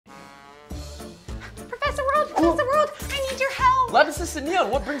Professor World, I need your help. Lab Assistant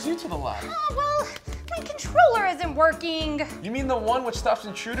Neon, what brings you to the lab? Oh, well, my controller isn't working. You mean the one which stops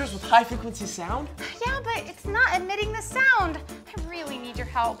intruders with high frequency sound? Yeah, but it's not emitting the sound. I really need your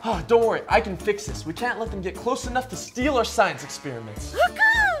help. Oh, don't worry, I can fix this. We can't let them get close enough to steal our science experiments.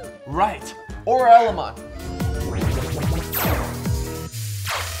 Right, or Elemon.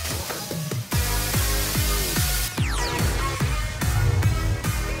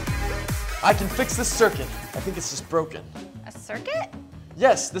 I can fix this circuit. I think it's just broken. A circuit?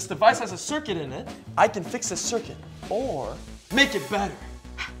 Yes, this device has a circuit in it. I can fix this circuit, or make it better.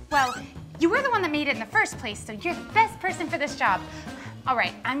 Well, you were the one that made it in the first place, so you're the best person for this job. All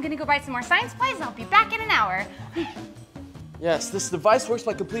right, I'm gonna go buy some more science supplies and I'll be back in an hour. Yes, this device works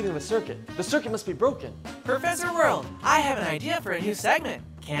by completing the circuit. The circuit must be broken. Professor World, I have an idea for a new segment.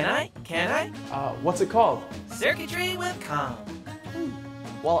 Can I? What's it called? Circuitry with Com.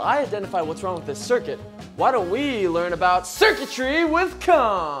 While I identify what's wrong with this circuit, why don't we learn about circuitry with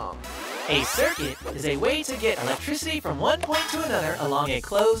Com? A circuit is a way to get electricity from one point to another along a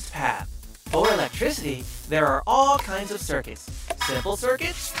closed path. For electricity, there are all kinds of circuits. Simple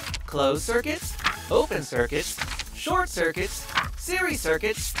circuits, closed circuits, open circuits, short circuits, series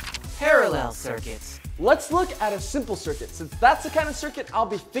circuits, parallel circuits. Let's look at a simple circuit, since that's the kind of circuit I'll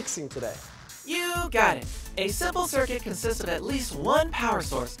be fixing today. You got it. A simple circuit consists of at least one power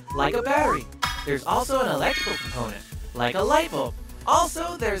source, like a battery. There's also an electrical component, like a light bulb.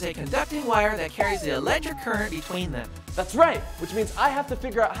 Also, there's a conducting wire that carries the electric current between them. That's right, which means I have to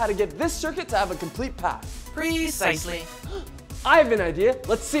figure out how to get this circuit to have a complete path. Precisely. I have an idea.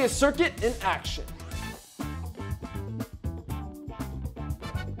 Let's see a circuit in action.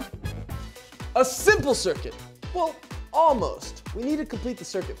 A simple circuit. Well, almost. We need to complete the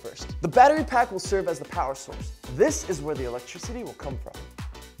circuit first. The battery pack will serve as the power source. This is where the electricity will come from.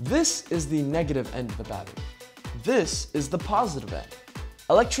 This is the negative end of the battery. This is the positive end.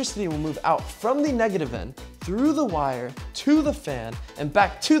 Electricity will move out from the negative end, through the wire, to the fan, and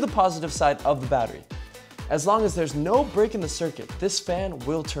back to the positive side of the battery. As long as there's no break in the circuit, this fan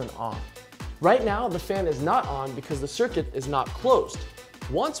will turn on. Right now, the fan is not on because the circuit is not closed.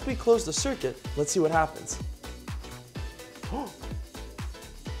 Once we close the circuit, let's see what happens.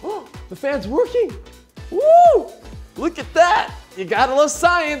 The fan's working! Woo! Look at that! You gotta love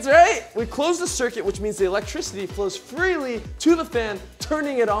science, right? We close the circuit, which means the electricity flows freely to the fan,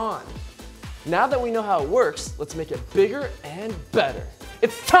 turning it on. Now that we know how it works, let's make it bigger and better.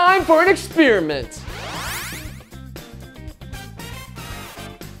 It's time for an experiment!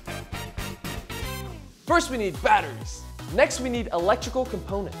 First we need batteries. Next we need electrical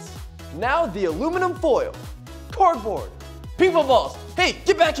components. Now the aluminum foil, cardboard, ping pong balls. Hey,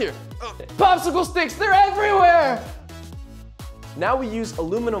 get back here! Popsicle sticks, they're everywhere! Now we use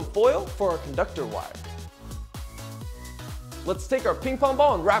aluminum foil for our conductor wire. Let's take our ping pong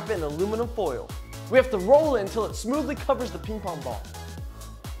ball and wrap it in aluminum foil. We have to roll it until it smoothly covers the ping pong ball.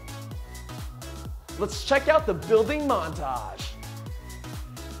 Let's check out the building montage.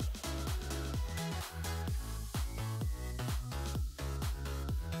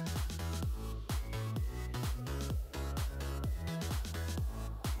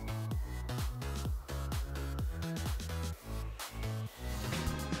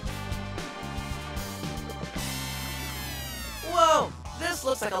 Whoa, this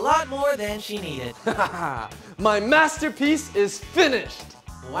looks like a lot more than she needed. My masterpiece is finished!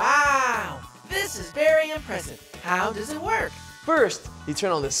 Wow, this is very impressive. How does it work? First, you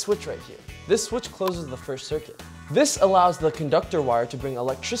turn on this switch right here. This switch closes the first circuit. This allows the conductor wire to bring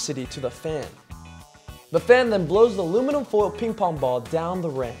electricity to the fan. The fan then blows the aluminum foil ping pong ball down the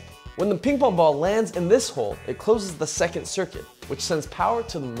ramp. When the ping pong ball lands in this hole, it closes the second circuit, which sends power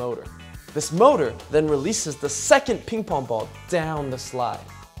to the motor. This motor then releases the second ping pong ball down the slide.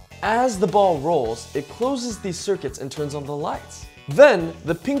 As the ball rolls, it closes these circuits and turns on the lights. Then,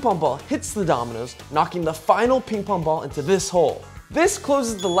 the ping pong ball hits the dominoes, knocking the final ping pong ball into this hole. This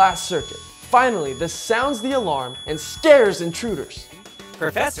closes the last circuit. Finally, this sounds the alarm and scares intruders.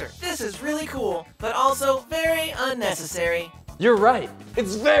 Professor, this is really cool, but also very unnecessary. You're right,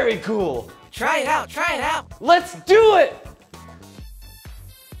 it's very cool. Try it out, try it out. Let's do it!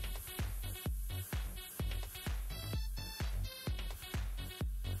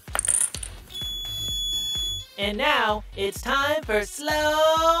 And now, it's time for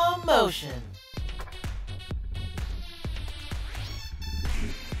slow motion.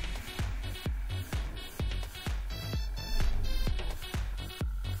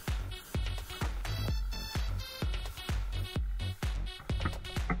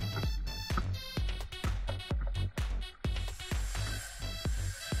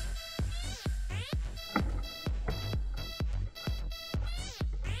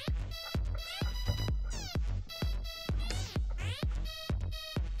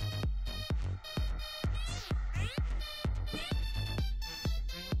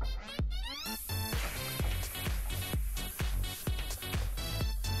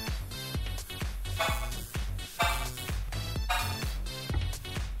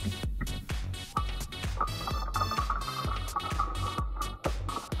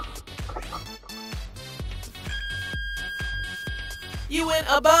 You went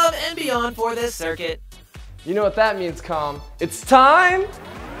above and beyond for this circuit. You know what that means, Com. It's time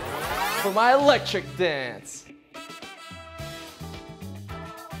for my electric dance.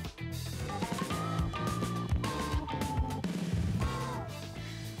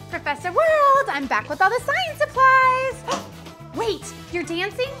 Professor World, I'm back with all the science supplies. Wait, you're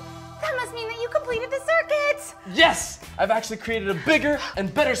dancing? That must mean that you completed the circuit. Yes! I've actually created a bigger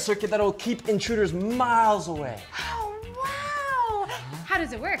and better circuit that will keep intruders miles away. Oh, wow. How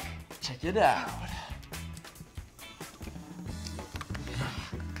does it work? Check it out.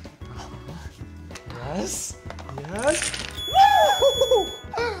 Yes, yes. Woo!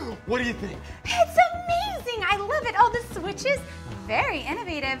 What do you think? It's amazing. I love it. All the switches, very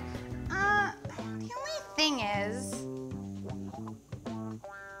innovative. The only thing is,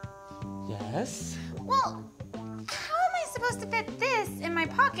 Yes? well, how am I supposed to fit this in my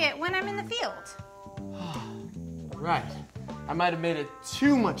pocket when I'm in the field? Right. I might have made it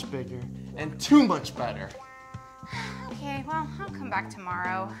too much bigger and too much better. Okay, well, I'll come back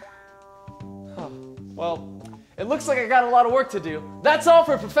tomorrow. Well, it looks like I got a lot of work to do. That's all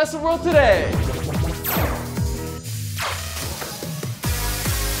for Professor World today.